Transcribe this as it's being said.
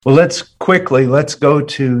Well, let's go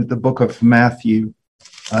to the book of Matthew,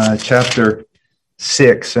 chapter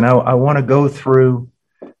 6. And I want to go through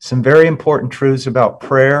some very important truths about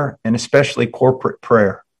prayer and especially corporate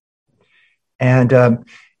prayer. And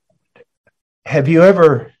have you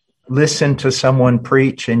ever listened to someone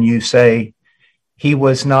preach and you say he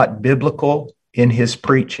was not biblical in his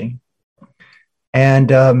preaching?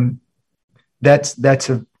 And that's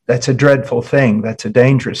a dreadful thing. That's a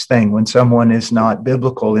dangerous thing when someone is not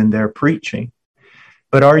biblical in their preaching.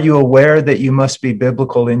 But are you aware that you must be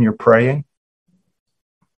biblical in your praying?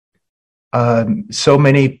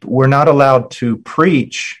 We're not allowed to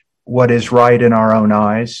preach what is right in our own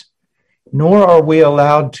eyes, nor are we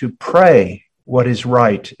allowed to pray what is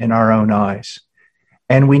right in our own eyes.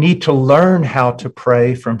 And we need to learn how to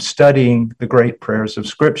pray from studying the great prayers of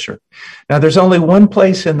Scripture. Now, there's only one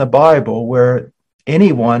place in the Bible where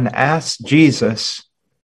anyone asked Jesus,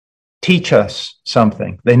 teach us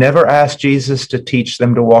something. They never asked Jesus to teach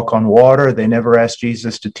them to walk on water. They never asked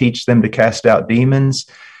Jesus to teach them to cast out demons.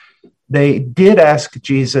 They did ask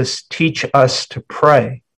Jesus, teach us to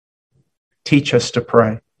pray. Teach us to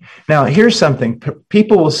pray. Now, here's something.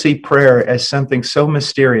 People will see prayer as something so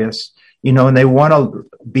mysterious, and they want to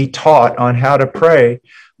be taught on how to pray.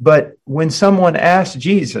 But when someone asked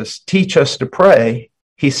Jesus, teach us to pray,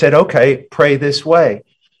 he said, okay, pray this way.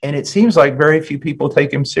 And it seems like very few people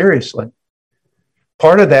take him seriously.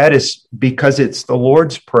 Part of that is because it's the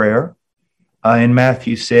Lord's Prayer in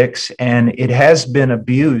Matthew 6, and it has been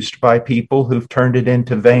abused by people who've turned it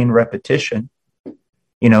into vain repetition.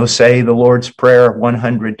 Say the Lord's Prayer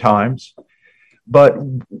 100 times. But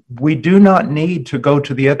we do not need to go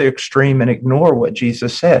to the other extreme and ignore what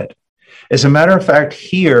Jesus said. As a matter of fact,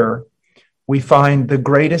 here, we find the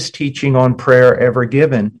greatest teaching on prayer ever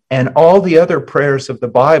given. And all the other prayers of the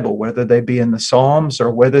Bible, whether they be in the Psalms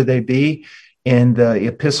or whether they be in the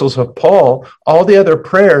epistles of Paul, all the other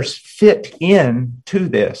prayers fit in to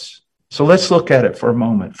this. So let's look at it for a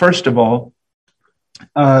moment. First of all,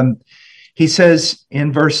 he says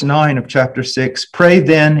in verse 9 of chapter 6, pray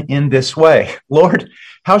then in this way. Lord,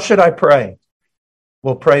 how should I pray?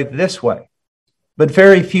 Well, pray this way. But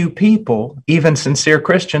very few people, even sincere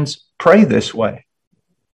Christians, pray this way.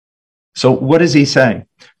 So what is he saying?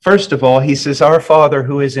 First of all, he says, our Father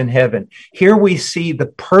who is in heaven. Here we see the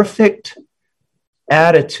perfect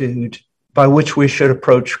attitude by which we should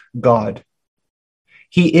approach God.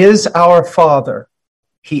 He is our Father.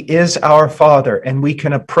 He is our Father, and we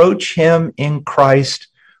can approach him in Christ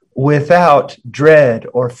without dread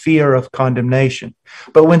or fear of condemnation.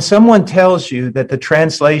 But when someone tells you that the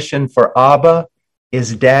translation for Abba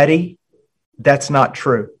is daddy, that's not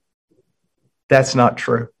true. That's not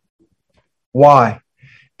true. Why?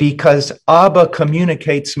 Because Abba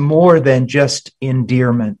communicates more than just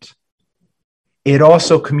endearment. It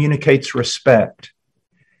also communicates respect.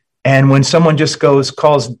 And when someone just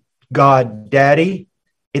calls God daddy,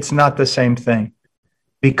 it's not the same thing.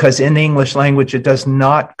 Because in the English language, it does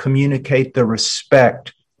not communicate the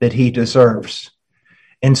respect that he deserves.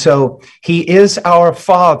 And so he is our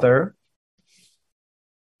Father.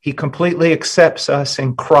 He completely accepts us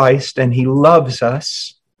in Christ, and he loves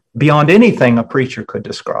us beyond anything a preacher could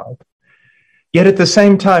describe. Yet at the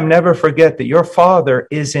same time, never forget that your Father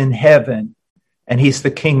is in heaven, and he's the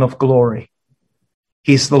King of glory.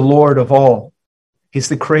 He's the Lord of all. He's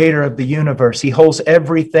the creator of the universe. He holds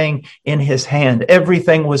everything in his hand.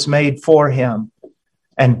 Everything was made for him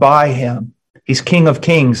and by him. He's King of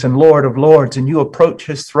kings and Lord of lords, and you approach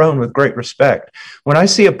his throne with great respect. When I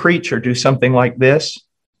see a preacher do something like this,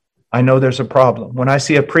 I know there's a problem. When I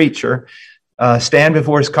see a preacher stand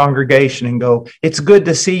before his congregation and go, it's good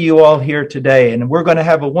to see you all here today, and we're going to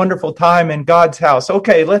have a wonderful time in God's house.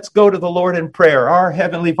 Okay, let's go to the Lord in prayer. Our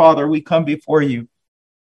Heavenly Father, we come before you.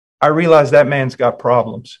 I realize that man's got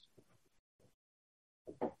problems.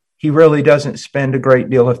 He really doesn't spend a great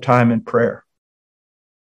deal of time in prayer.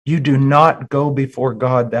 You do not go before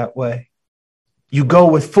God that way. You go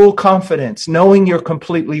with full confidence, knowing you're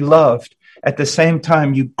completely loved. At the same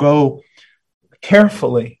time, you go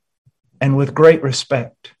carefully and with great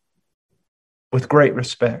respect. With great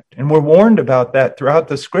respect. And we're warned about that throughout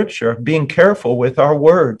the scripture, of being careful with our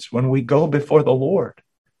words when we go before the Lord.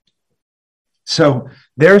 So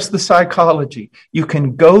there's the psychology. You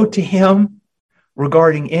can go to him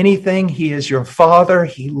regarding anything. He is your Father.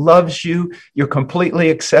 He loves you. You're completely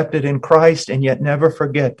accepted in Christ. And yet never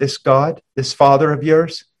forget, this God, this Father of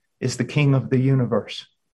yours, is the King of the universe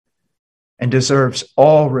and deserves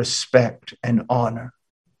all respect and honor.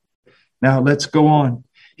 Now let's go on.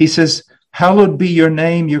 He says, Hallowed be your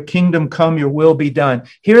name, your kingdom come, your will be done.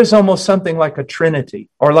 Here's almost something like a trinity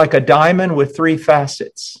or like a diamond with three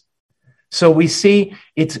facets. So we see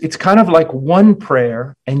it's kind of like one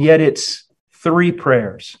prayer, and yet it's three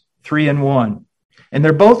prayers, three in one. And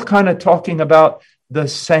they're both kind of talking about the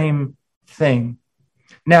same thing.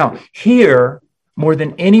 Now, here, more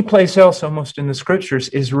than any place else almost in the scriptures,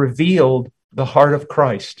 is revealed the heart of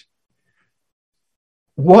Christ.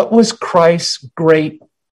 What was Christ's great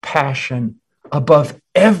passion above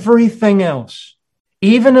everything else,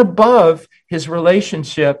 even above his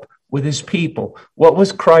relationship with his people? What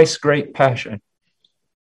was Christ's great passion?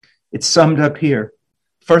 It's summed up here.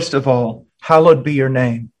 First of all, hallowed be your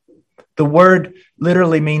name. The word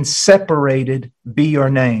literally means separated be your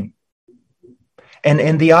name.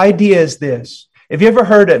 And the idea is this. Have you ever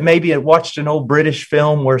heard it? Maybe watched an old British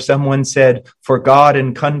film where someone said for God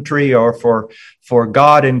and country or for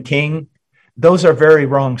God and king? Those are very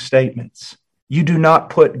wrong statements. You do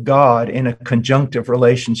not put God in a conjunctive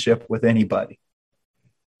relationship with anybody.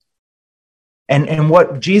 And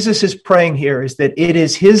what Jesus is praying here is that it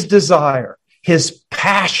is his desire, his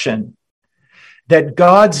passion, that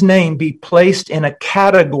God's name be placed in a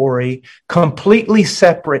category completely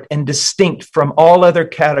separate and distinct from all other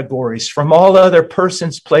categories, from all other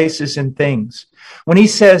persons, places, and things. When he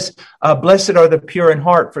says, blessed are the pure in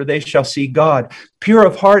heart, for they shall see God. Pure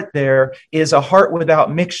of heart there is a heart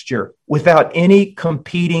without mixture, without any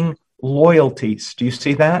competing loyalties. Do you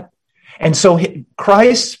see that? And so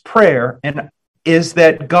Christ's prayer is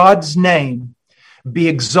that God's name be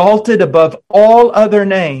exalted above all other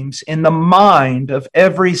names in the mind of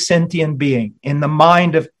every sentient being, in the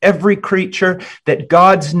mind of every creature, that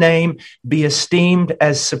God's name be esteemed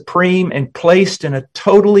as supreme and placed in a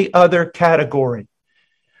totally other category.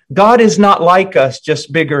 God is not like us,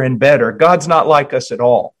 just bigger and better. God's not like us at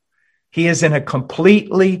all. He is in a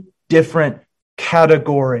completely different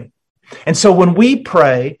category. And so when we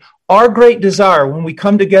pray, our great desire, when we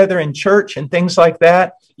come together in church and things like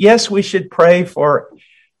that, yes, we should pray for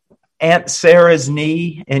Aunt Sarah's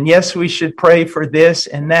knee, and yes, we should pray for this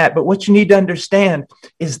and that. But what you need to understand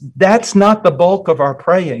is that's not the bulk of our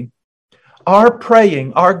praying. Our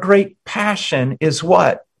praying, our great passion is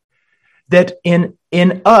what? That in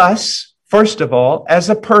us, first of all, as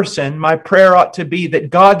a person, my prayer ought to be that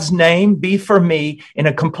God's name be for me in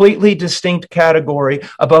a completely distinct category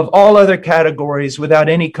above all other categories without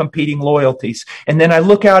any competing loyalties. And then I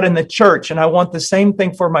look out in the church and I want the same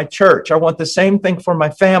thing for my church. I want the same thing for my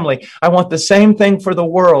family. I want the same thing for the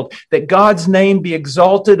world, that God's name be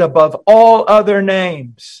exalted above all other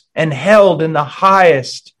names and held in the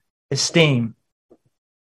highest esteem.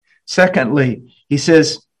 Secondly, he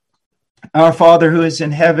says, our Father who is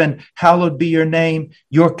in heaven, hallowed be your name.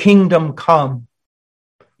 Your kingdom come.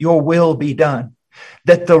 Your will be done.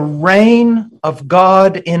 That the reign of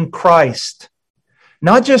God in Christ,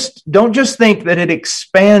 don't just think that it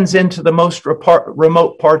expands into the most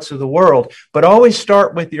remote parts of the world, but always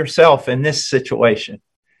start with yourself in this situation.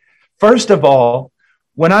 First of all,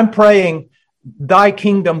 when I'm praying, thy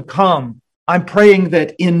kingdom come, I'm praying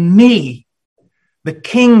that in me, the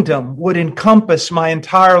kingdom would encompass my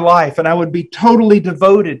entire life, and I would be totally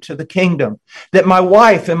devoted to the kingdom. That my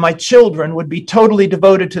wife and my children would be totally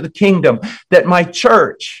devoted to the kingdom. That my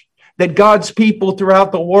church, that God's people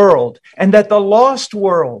throughout the world, and that the lost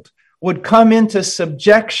world would come into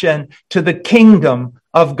subjection to the kingdom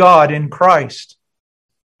of God in Christ.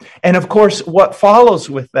 And of course, what follows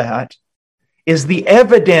with that is the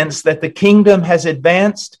evidence that the kingdom has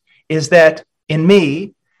advanced is that in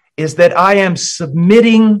me, is that I am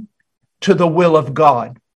submitting to the will of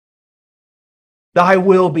God. Thy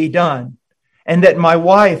will be done. And that my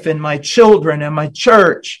wife and my children and my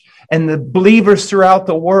church and the believers throughout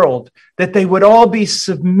the world, that they would all be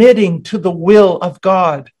submitting to the will of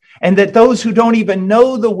God. And that those who don't even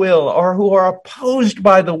know the will or who are opposed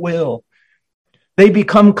by the will, they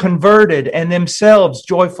become converted and themselves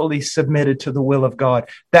joyfully submitted to the will of God.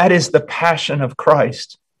 That is the passion of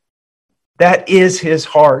Christ. That is his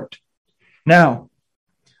heart. Now,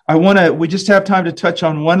 we just have time to touch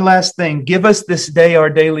on one last thing. Give us this day our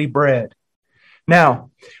daily bread. Now,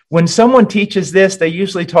 when someone teaches this, they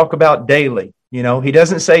usually talk about daily. You know, he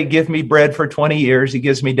doesn't say, give me bread for 20 years. He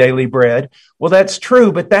gives me daily bread. Well, that's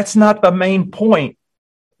true, but that's not the main point.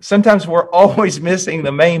 Sometimes we're always missing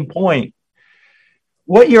the main point.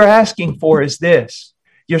 What you're asking for is this.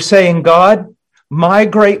 You're saying, God, my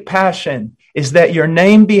great passion is that your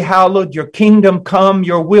name be hallowed, your kingdom come,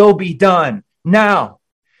 your will be done. Now,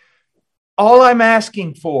 all I'm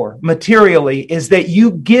asking for materially is that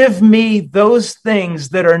you give me those things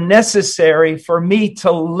that are necessary for me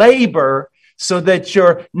to labor so that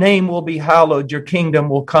your name will be hallowed, your kingdom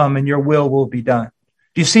will come, and your will be done.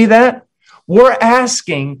 Do you see that? We're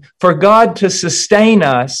asking for God to sustain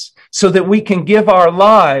us so that we can give our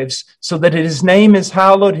lives so that his name is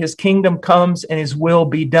hallowed, his kingdom comes, and his will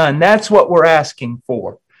be done. That's what we're asking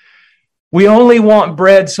for. We only want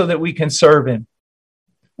bread so that we can serve him.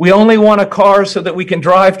 We only want a car so that we can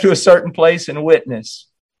drive to a certain place and witness.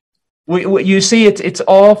 You see, it's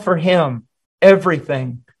all for him,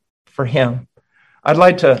 everything for him. I'd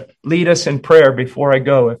like to lead us in prayer before I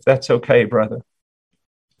go, if that's okay, brother.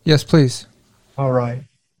 Yes, please. All right.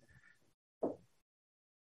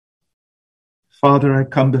 Father, I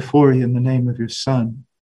come before you in the name of your Son.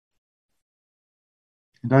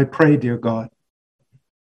 And I pray, dear God,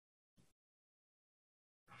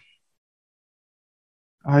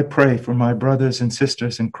 I pray for my brothers and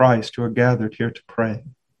sisters in Christ who are gathered here to pray.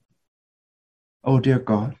 Oh, dear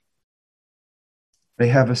God, they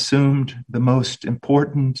have assumed the most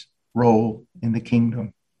important role in the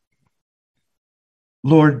kingdom.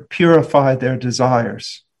 Lord, purify their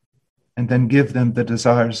desires and then give them the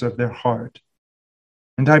desires of their heart.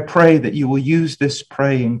 And I pray that you will use this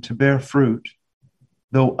praying to bear fruit,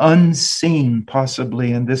 though unseen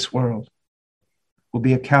possibly in this world, will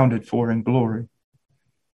be accounted for in glory.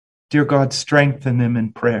 Dear God, strengthen them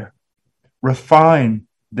in prayer. Refine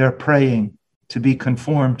their praying to be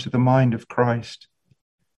conformed to the mind of Christ.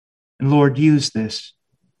 And Lord, use this.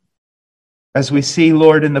 As we see,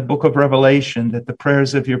 Lord, in the book of Revelation, that the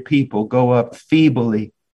prayers of your people go up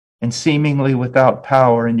feebly and seemingly without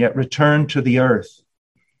power, and yet return to the earth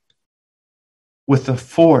with the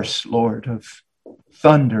force, Lord, of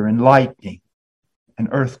thunder and lightning and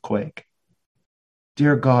earthquake.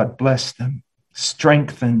 Dear God, bless them,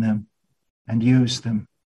 strengthen them, and use them,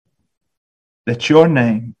 that your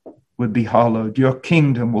name would be hallowed, your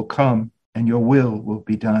kingdom will come, and your will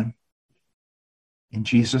be done. In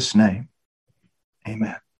Jesus' name,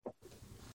 amen.